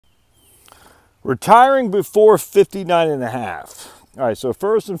Retiring before 59 and a half. All right, so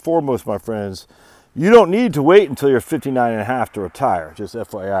first and foremost, my friends, you don't need to wait until you're 59 and a half to retire. Just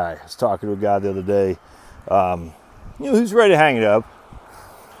FYI. I was talking to a guy the other day, who's ready to hang it up.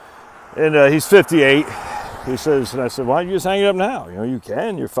 And he's 58. He says, and I said, why don't you just hang it up now? You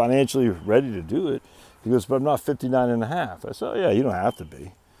can. You're financially ready to do it. He goes, but I'm not 59 and a half. I said, oh, yeah, you don't have to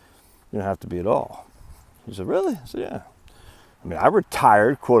be. You don't have to be at all. He said, really? I said, yeah. I mean, I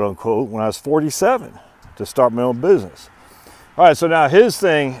retired, quote unquote, when I was 47 to start my own business. All right, so now his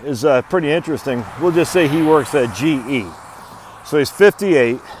thing is pretty interesting. We'll just say he works at GE. So he's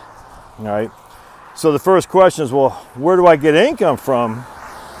 58, all right? So the first question is, well, where do I get income from?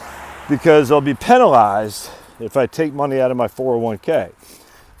 Because I'll be penalized if I take money out of my 401k.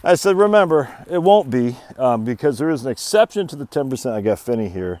 I said, remember, it won't be because there is an exception to the 10%. I got Finney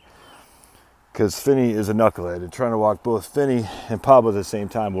here. Because Finney is a knucklehead, and trying to walk both Finney and Pablo at the same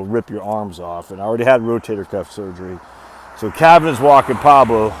time will rip your arms off. And I already had rotator cuff surgery. So Calvin is walking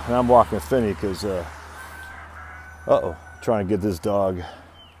Pablo, and I'm walking Finney because, trying to get this dog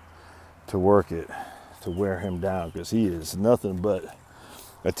to work it, to wear him down, because he is nothing but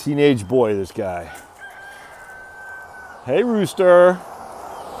a teenage boy, this guy. Hey, Rooster.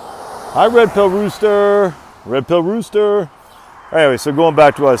 Hi, Red Pill Rooster. Red Pill Rooster. Anyway, so going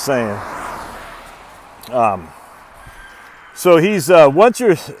back to what I was saying. So he's,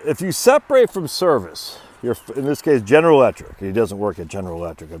 if you separate from service, you're, in this case, General Electric. He doesn't work at General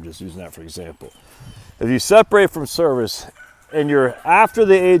Electric. I'm just using that for example. If you separate from service and you're after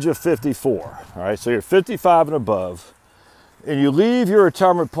the age of 54, all right, so you're 55 and above, and you leave your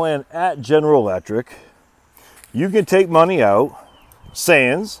retirement plan at General Electric, you can take money out,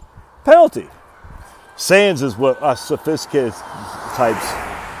 sans penalty. Sans is what us sophisticated types,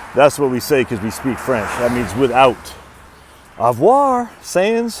 that's what we say because we speak French. That means without. Au revoir,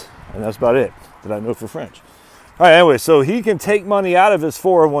 sans, and that's about it that I know for French. All right, anyway, so he can take money out of his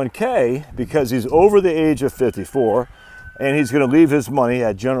 401k because he's over the age of 54, and he's going to leave his money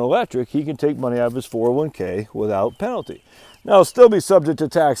at General Electric. He can take money out of his 401k without penalty. Now, it'll still be subject to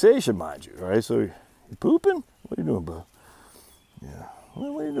taxation, mind you, right? So, you pooping? What are you doing, bud? Yeah.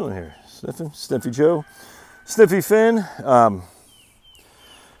 What are you doing here? Sniffing? Sniffy Joe? Sniffy Finn?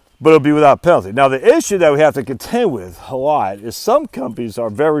 But it'll be without penalty. Now, the issue that we have to contend with a lot is some companies are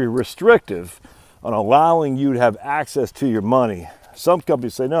very restrictive on allowing you to have access to your money. Some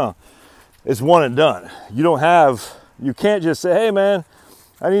companies say, no, it's one and done. You can't just say, hey, man,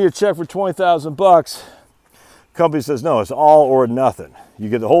 I need a check for 20,000 bucks. Company says, no, it's all or nothing. You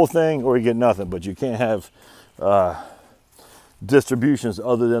get the whole thing or you get nothing, but you can't have distributions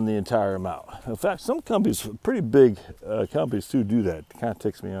other than the entire amount. In fact, some companies, pretty big companies too, do that. It kind of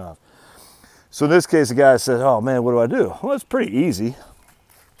ticks me off. So in this case, the guy says, oh man, what do I do? Well, it's pretty easy.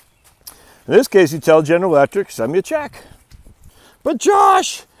 In this case, you tell General Electric, send me a check. But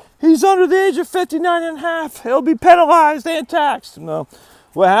Josh, he's under the age of 59 and a half. He'll be penalized and taxed. No,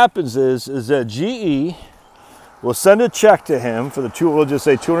 what happens is that GE will send a check to him for we'll just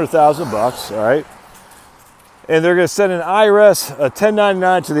say 200,000 bucks, all right? And they're going to send an IRS, a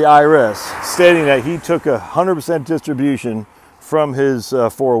 1099 to the IRS, stating that he took 100% distribution from his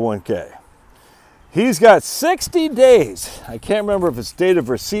 401k. He's got 60 days, I can't remember if it's date of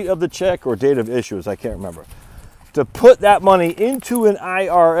receipt of the check or date of issuance, I can't remember, to put that money into an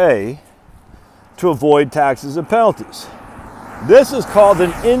IRA to avoid taxes and penalties. This is called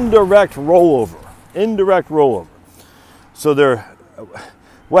an indirect rollover. Indirect rollover. So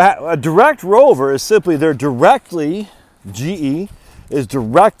a direct rollover is simply GE is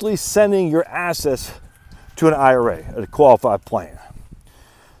directly sending your assets to an IRA, a qualified plan.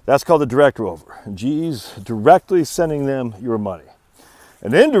 That's called a direct rollover. GE's directly sending them your money.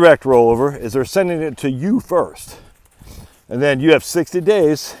 An indirect rollover is they're sending it to you first. And then you have 60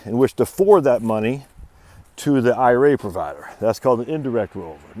 days in which to forward that money to the IRA provider. That's called an indirect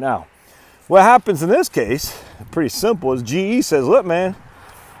rollover. Now, what happens in this case, pretty simple, is GE says, look, man,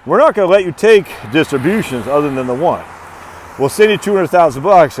 we're not going to let you take distributions other than the one. We'll send you 200,000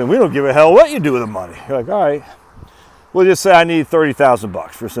 bucks, and we don't give a hell what you do with the money. You're like, all right, we'll just say I need 30,000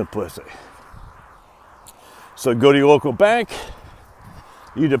 bucks for simplicity. So go to your local bank,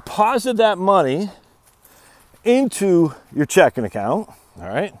 you deposit that money into your checking account, all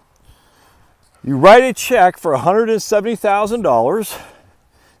right? You write a check for $170,000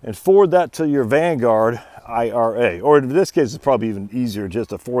 and forward that to your Vanguard IRA. Or in this case, it's probably even easier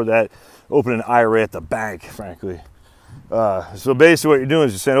just to forward that, open an IRA at the bank, frankly. So basically what you're doing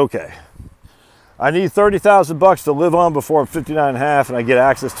is you're saying, okay, I need 30,000 bucks to live on before I'm 59 and a half and I get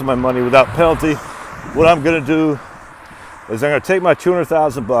access to my money without penalty. What I'm gonna do is I'm going to take my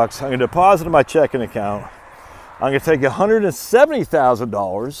 200,000 bucks, I'm going to deposit in my checking account. I'm going to take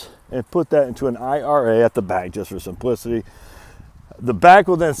 $170,000 and put that into an IRA at the bank, just for simplicity. The bank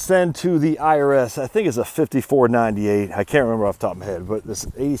will then send to the IRS, I think it's a 5498. I can't remember off the top of my head, but this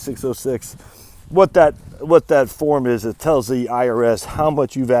 8606. What that form is, it tells the IRS how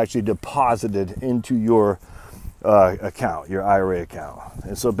much you've actually deposited into your account, your IRA account.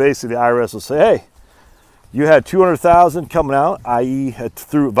 And so basically the IRS will say, hey, you had 200,000 coming out, i.e.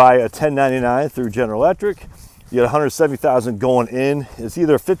 via 1099 through General Electric. You had 170,000 going in. It's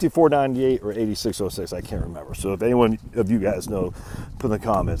either 5498 or 8606. I can't remember. So if anyone of you guys know, put in the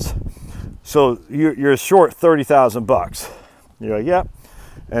comments. So you're short 30,000 bucks. You're like, yep.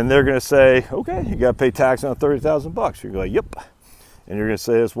 And they're going to say, okay, you got to pay tax on 30,000 bucks. You're like, yep. And you're going to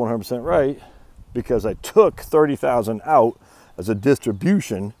say that's 100% right because I took 30,000 out as a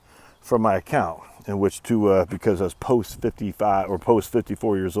distribution from my account, in which to because I was post 55 or post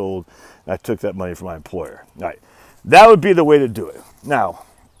 54 years old, and I took that money from my employer. All right, that would be the way to do it. Now,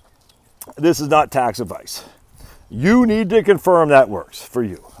 this is not tax advice. You need to confirm that works for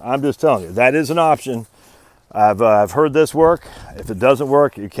you. I'm just telling you that is an option. I've heard this work. If it doesn't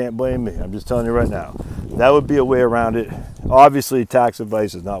work, you can't blame me. I'm just telling you right now. That would be a way around it. Obviously, tax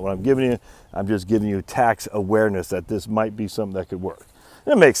advice is not what I'm giving you. I'm just giving you tax awareness that this might be something that could work.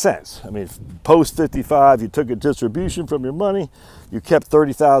 And it makes sense. I mean, post 55, you took a distribution from your money, you kept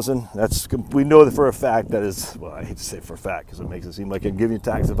 30,000. We know that for a fact that is, well, I hate to say for a fact because it makes it seem like I'm giving you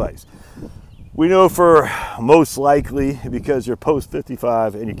tax advice. We know for most likely, because you're post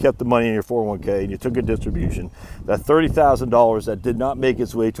 55 and you kept the money in your 401k and you took a distribution, that $30,000 that did not make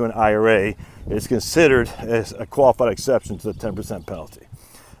its way to an IRA is considered as a qualified exception to the 10% penalty.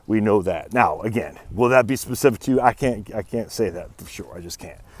 We know that. Now, again, will that be specific to you? I can't say that for sure. I just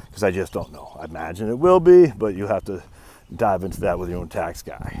can't, because I just don't know. I imagine it will be, but you'll have to dive into that with your own tax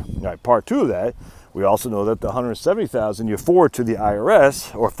guy. All right, part two of that, we also know that the $170,000 you forward to the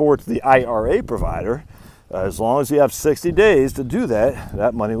IRS or forward to the IRA provider, as long as you have 60 days to do that,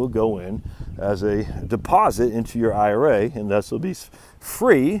 that money will go in as a deposit into your IRA, and thus will be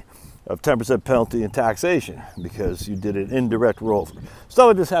free of 10% penalty and taxation because you did an indirect rollover. Stuff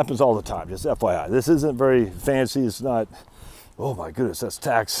like this happens all the time, just FYI. This isn't very fancy. It's not, oh my goodness, that's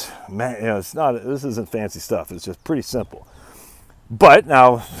tax, man, you know, it's not, this isn't fancy stuff. It's just pretty simple. But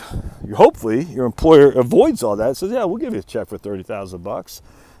now, hopefully, your employer avoids all that and says, yeah, we'll give you a check for 30,000 bucks.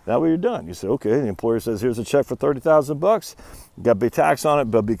 That way you're done. You say, okay, the employer says, here's a check for 30,000 bucks. You got to pay tax on it,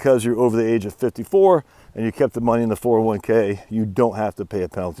 but because you're over the age of 54 and you kept the money in the 401k, you don't have to pay a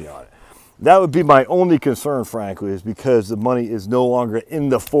penalty on it. That would be my only concern, frankly, is because the money is no longer in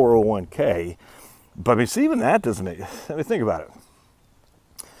the 401k. But I mean, see, even that doesn't make, I mean, think about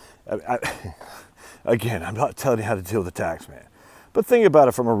it. Again, I'm not telling you how to deal with the tax man, but think about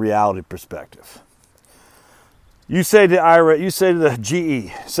it from a reality perspective. You say to IRA, you say to the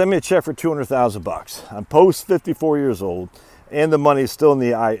GE, send me a check for 200,000 bucks. I'm post 54 years old, and the money is still in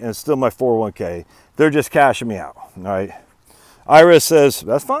the and still my 401k. They're just cashing me out. All right. IRS says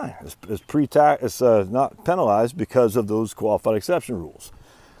that's fine. It's pre-tax. It's not penalized because of those qualified exception rules.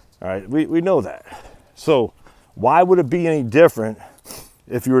 All right. We know that. So why would it be any different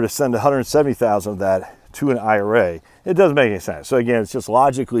if you were to send 170,000 of that to an IRA? It doesn't make any sense. So again, it's just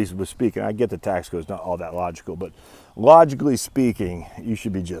logically speaking, I get the tax code is not all that logical, but logically speaking, you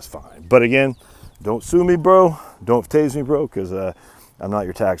should be just fine. But again, don't sue me, bro. Don't tase me, bro, because I'm not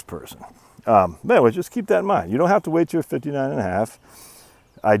your tax person. But anyway, just keep that in mind. You don't have to wait till you're 59 and a half.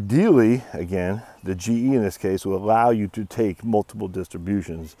 Ideally, again, the GE in this case will allow you to take multiple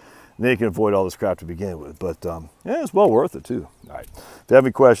distributions. And then you can avoid all this crap to begin with. But yeah, it's well worth it too. All right. If you have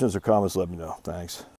any questions or comments, let me know. Thanks.